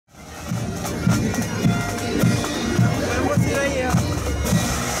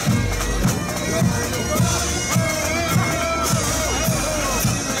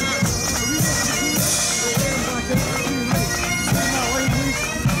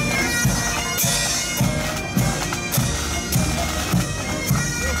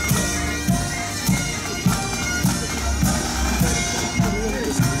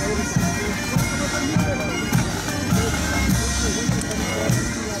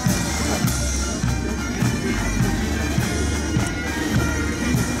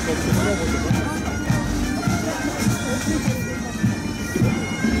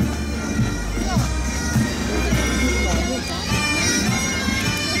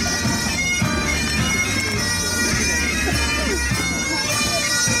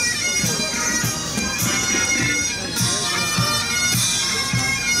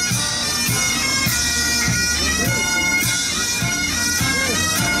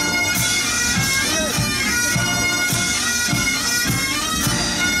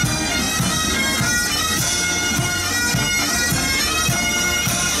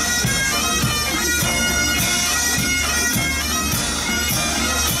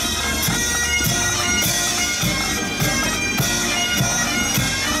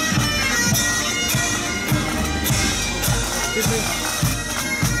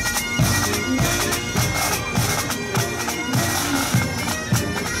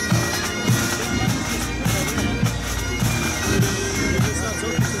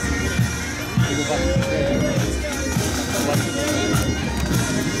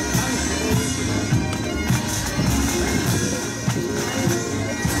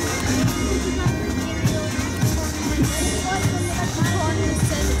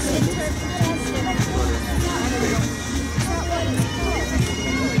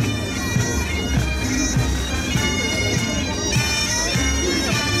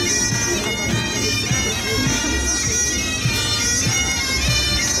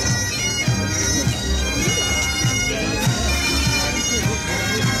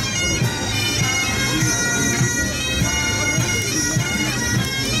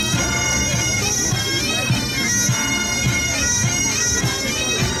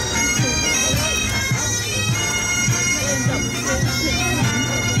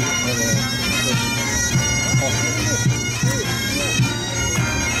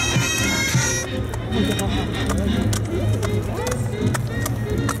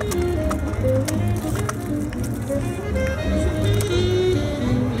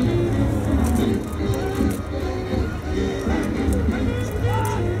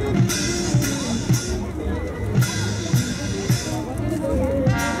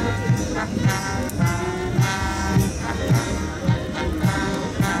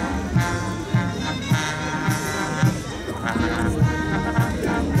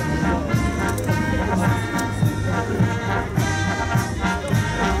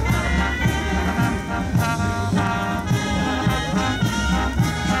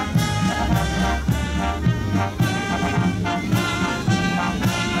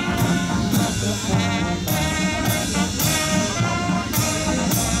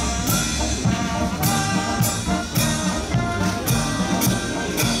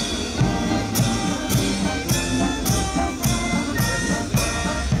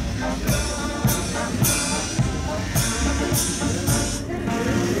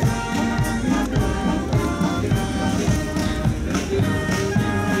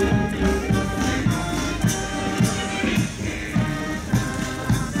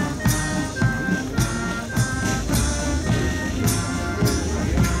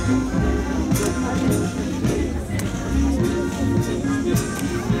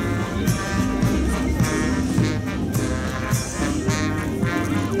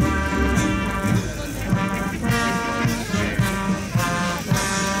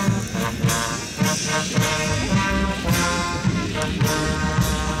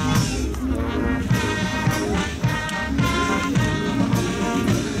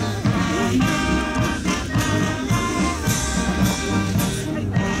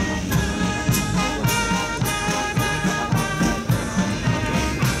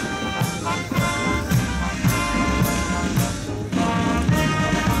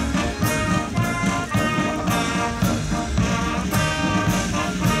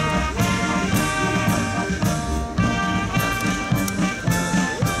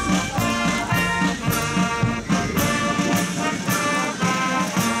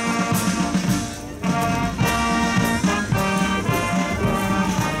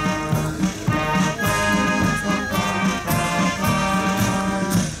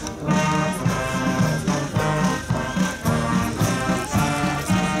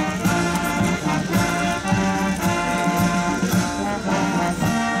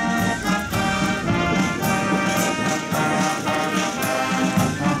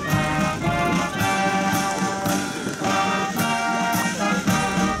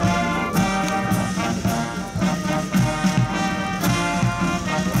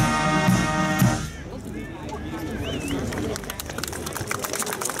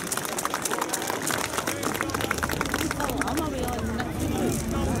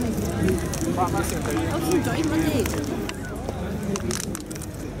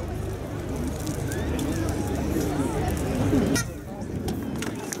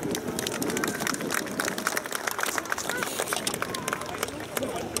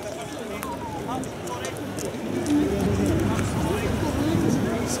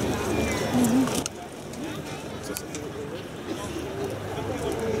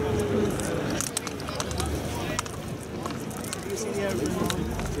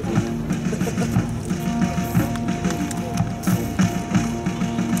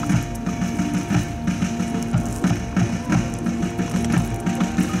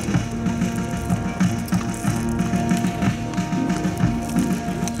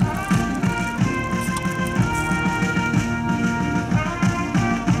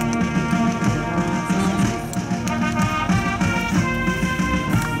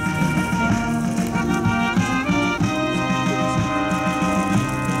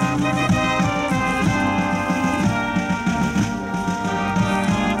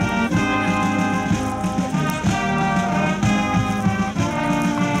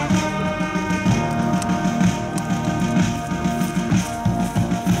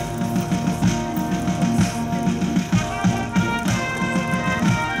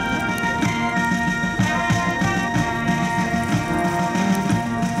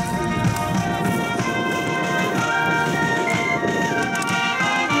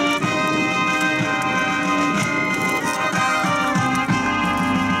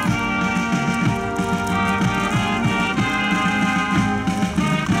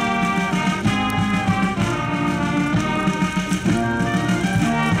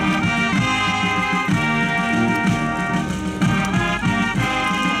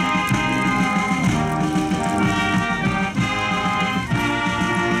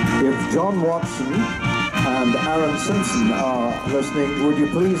John Watson and Aaron Simpson are listening, would you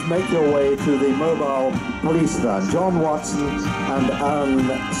please make your way to the mobile police van? John Watson and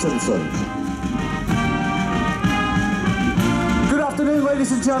Aaron Simpson. Good afternoon,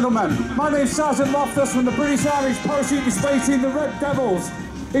 ladies and gentlemen. My name's Sergeant Loftus from the British Army's parachute display team, the Red Devils.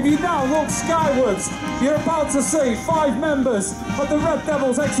 If you now look skywards, you're about to see 5 members of the Red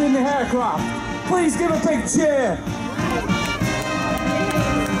Devils exiting the aircraft. Please give a big cheer.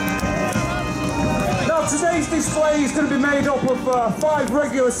 Now today's display is going to be made up of 5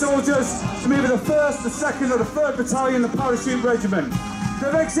 regular soldiers, maybe the 1st, the 2nd or the 3rd Battalion, the Parachute Regiment.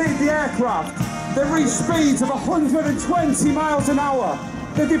 They've exited the aircraft. They've reached speeds of 120 miles an hour.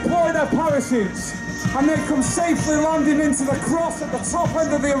 They deploy their parachutes and they come safely landing into the cross at the top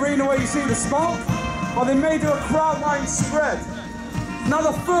end of the arena where you see the smoke, or they may do a crowd line spread. Now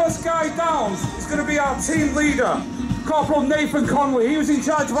the first guy down is going to be our team leader, Corporal Nathan Conley. He was in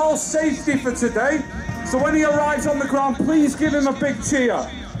charge of all safety for today, so when he arrives on the ground, please give him a big cheer.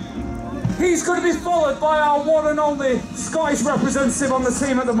 He's going to be followed by our one and only Scottish representative on the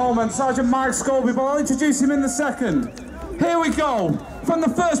team at the moment, Sergeant Mark Scobie, but I'll introduce him in a second. Here we go, from the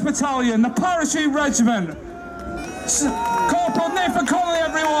 1st Battalion, the Parachute Regiment, Corporal Nathan Conley,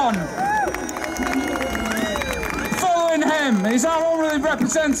 everyone. Following him is our only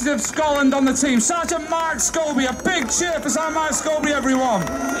representative of Scotland on the team, Sergeant Mark Scobie. A big cheer for Sergeant Mark Scobie, everyone.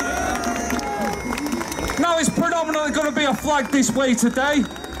 Now it's predominantly going to be a flag display today.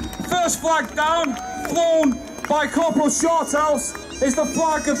 First flag down, flown by Corporal Shorthouse, is the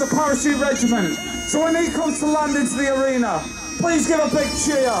flag of the Parachute Regiment. So when he comes to land into the arena, please give a big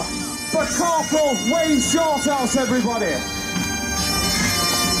cheer for Corporal Wayne Shorthouse, everybody.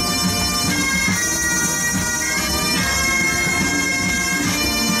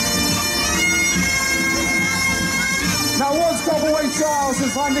 Now once Corporal Wayne Shorthouse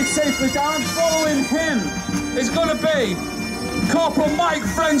has landed safely down, following him is going to be Corporal Mike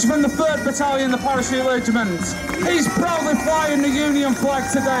French from the 3rd Battalion, the Parachute Regiment. He's proudly flying the Union flag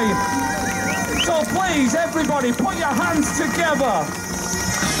today. So please, everybody, put your hands together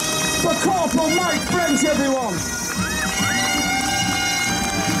for Corporal Mike French, everyone.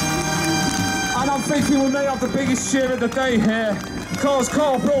 And I'm thinking we may have the biggest cheer of the day here, because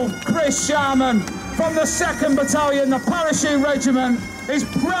Corporal Chris Sharman from the 2nd Battalion, the Parachute Regiment, is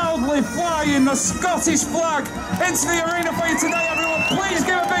proudly flying the Scottish flag into the arena for you today, everyone. Please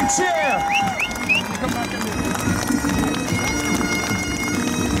give a big cheer.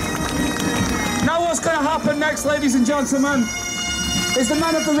 Now what's going to happen next, ladies and gentlemen, is the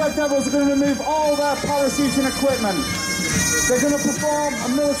men of the Red Devils are going to remove all their parachuting equipment. They're going to perform a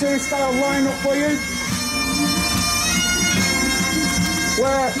military-style line-up for you,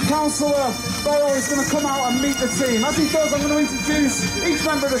 where Councillor Burrow is going to come out and meet the team. As he does, I'm going to introduce each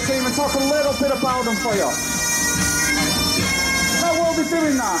member of the team and talk a little bit about them for you. Now, while they're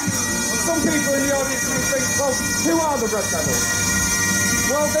doing that, some people in the audience may think, well, who are the Red Devils?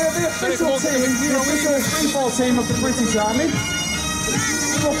 Well, they're the official team, the official free-fall team of the British Army.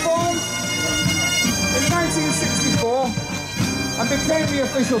 They were formed in 1964 and became the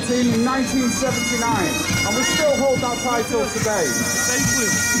official team in 1979, and we still hold that title today.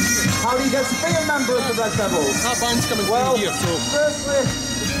 How do you get to be a member of the Red Devils? Well, firstly,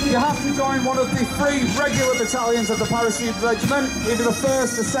 you have to join one of the 3 regular battalions of the Parachute Regiment, either the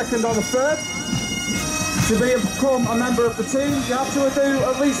 1st, the 2nd or the 3rd. To become a member of the team, you have to do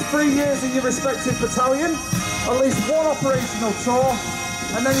at least 3 years in your respective battalion, at least 1 operational tour,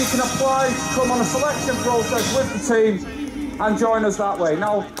 and then you can apply to come on a selection process with the team and join us that way.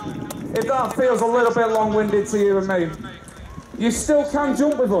 Now, if that feels a little bit long-winded to you and me, you still can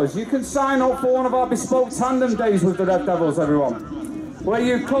jump with us. You can sign up for one of our bespoke tandem days with the Red Devils, everyone, where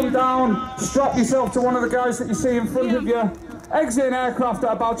you come down, strap yourself to one of the guys that you see in front of you, exit an aircraft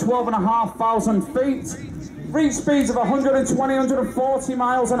at about 12,500 feet, reach speeds of 120, 140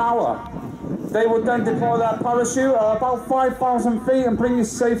 miles an hour. They would then deploy their parachute at about 5,000 feet and bring you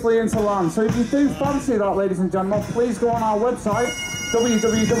safely into land. So if you do fancy that, ladies and gentlemen, please go on our website,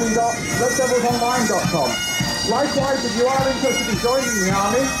 www.reddevilsonline.com. Likewise, if you are interested in joining the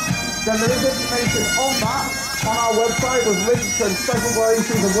Army, then there is information on that on our website with links and several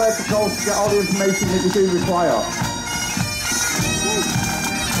places of where to go to get all the information that you do require.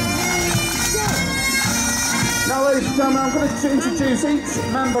 Now, ladies and gentlemen, I'm going to introduce each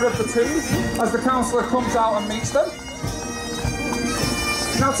member of the team as the counsellor comes out and meets them.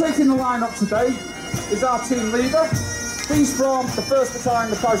 Now, taking the line-up today is our team leader. He's from the 1st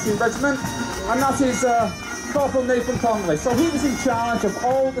Battalion, the Parachute Regiment, and that is Corporal Nathan Conley. So he was in charge of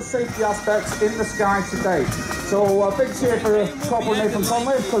all the safety aspects in the sky today. So a big cheer for Corporal Nathan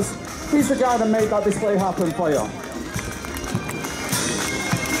Conley, because he's the guy that made that display happen for you.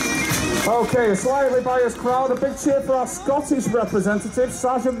 Okay, a slightly biased crowd. A big cheer for our Scottish representative,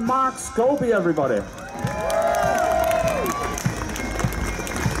 Sergeant Mark Scobie, everybody.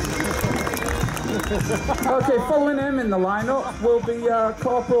 Okay, following him in the lineup will be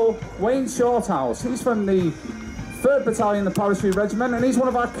Corporal Wayne Shorthouse. He's from the 3rd Battalion, the Parachute Regiment, and he's one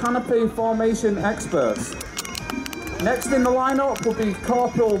of our canopy formation experts. Next in the lineup will be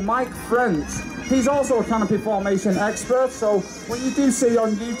Corporal Mike French. He's also a canopy formation expert, so when you do see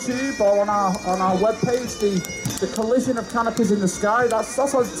on YouTube or on our webpage the collision of canopies in the sky, that's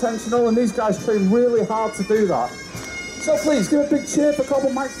intentional, and these guys train really hard to do that. So please, give a big cheer for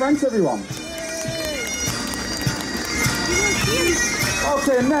Corporal Mike French, everyone.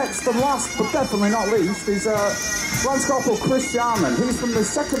 Okay, next and last, but definitely not least, is Lance Corporal Chris Sharman. He's from the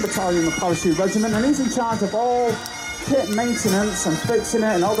 2nd Battalion of Parachute Regiment, and he's in charge of all kit maintenance and fixing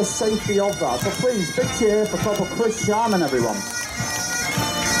it and all the safety of that. So please, big cheer for Corporal Chris Sharman, everyone.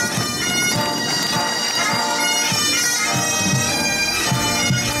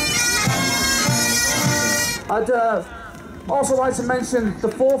 I'd also like to mention the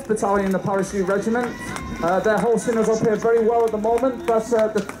 4th Battalion, the Parachute Regiment. They're hosting us up here very well at the moment. That's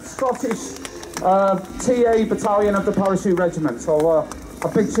the Scottish TA Battalion of the Parachute Regiment. So a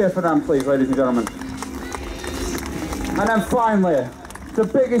big cheer for them, please, ladies and gentlemen. And then finally, the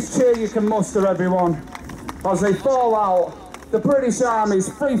biggest cheer you can muster, everyone, as they fall out, the British Army's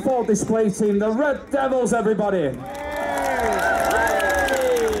free-fall display team, the Red Devils, everybody.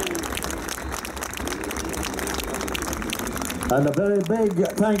 And a very big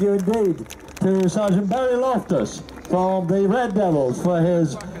thank you indeed to Sergeant Barry Loftus from the Red Devils for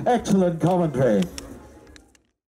his excellent commentary.